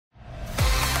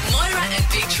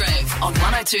Trev on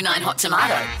 1029 Hot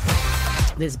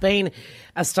Tomato. There's been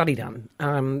a study done,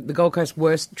 the Gold Coast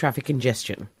worst traffic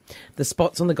congestion. The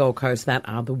spots on the Gold Coast that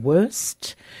are the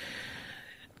worst.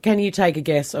 Can you take a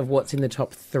guess of what's in the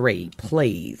top three,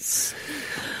 please?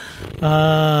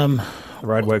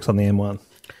 Roadworks on the M1.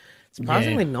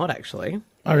 Surprisingly not, actually.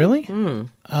 Oh, really?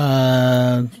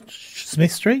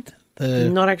 Smith Street?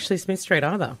 Not actually Smith Street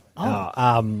either.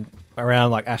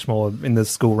 Around like Ashmore in the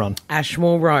school run.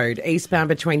 Ashmore Road, eastbound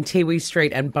between Tiwi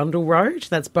Street and Bundle Road.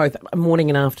 That's both morning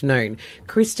and afternoon.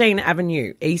 Christine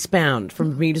Avenue, eastbound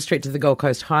from Bermuda Street to the Gold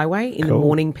Coast Highway in the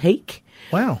morning peak.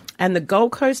 Wow. And the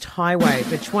Gold Coast Highway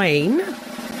between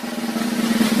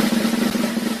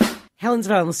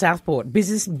Helensvale and Southport,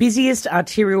 busiest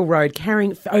arterial road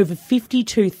carrying over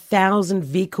 52,000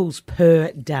 vehicles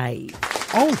per day.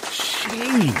 Oh,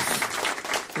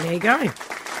 jeez. There you go.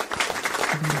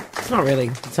 It's not really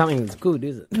something that's good,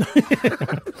 is it?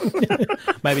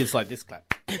 Maybe it's like this clap.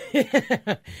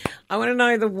 I want to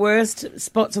know the worst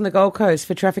spots on the Gold Coast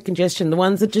for traffic congestion, the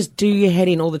ones that just do your head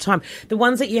in all the time, the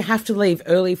ones that you have to leave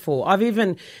early for. I've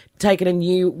even taken a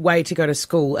new way to go to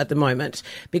school at the moment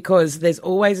because there's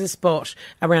always a spot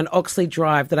around Oxley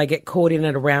Drive that I get caught in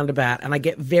at a roundabout and I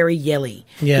get very yelly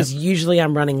because usually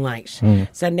I'm running late.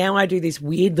 So now I do this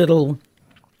weird little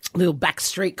back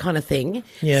street kind of thing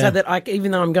so that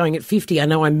even though I'm going at 50, I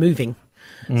know I'm moving.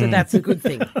 So that's a good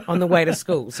thing on the way to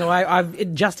school. So I've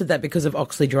adjusted that because of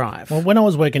Oxley Drive. Well, when I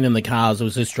was working in the cars, I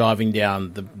was just driving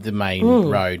down the main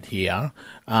road here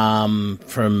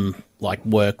from like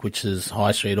work, which is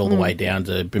High Street, all the way down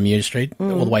to Bermuda Street,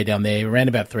 all the way down there. Around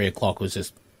about 3 o'clock was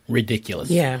just ridiculous.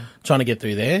 Yeah. Trying to get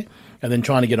through there. And then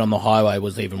trying to get on the highway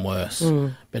was even worse.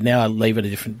 But now I leave it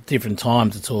at different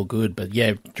times. It's all good. But,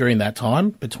 yeah, during that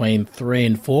time, between 3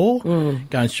 and 4,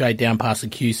 going straight down past the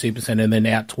Q Supercentre and then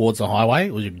out towards the highway,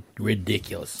 it was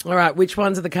ridiculous. All right, which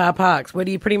ones are the car parks? Where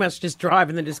do you pretty much just drive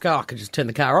and then just go, I could just turn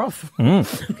the car off. I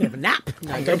could have a nap.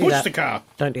 No, don't do push that. the car.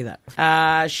 Don't do that.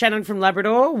 Shannon from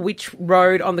Labrador, which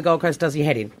road on the Gold Coast does he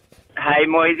head in? Hey,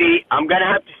 Moisey, I'm going to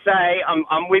have to say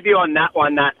I'm with you on that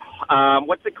one. That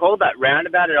what's it called? That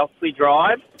roundabout at Oxley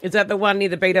Drive. Is that the one near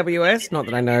the BWS? Not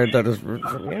that I know that is.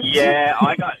 Yeah,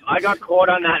 I got caught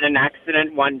on that in an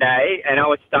accident one day, and I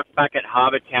was stuck back at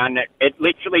Harbour Town. It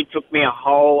literally took me a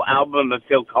whole album of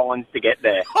Phil Collins to get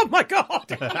there. Oh my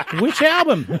God! Which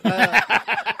album?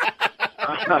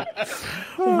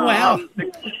 Wow.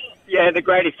 The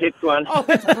greatest hits one. Oh,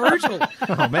 that's brutal.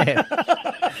 Oh, man.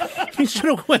 You should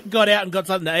have got out and got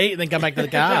something to eat and then come back to the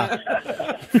car.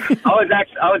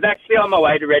 I was actually on my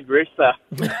way to Red Rooster.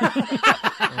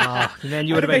 Man,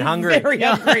 you would have been hungry. Very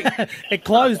hungry. It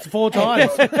closed 4 times.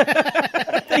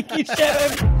 Thank you,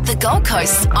 Shannon. The Gold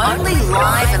Coast's only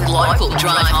live and local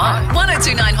drive home.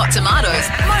 1029 Hot Tomatoes.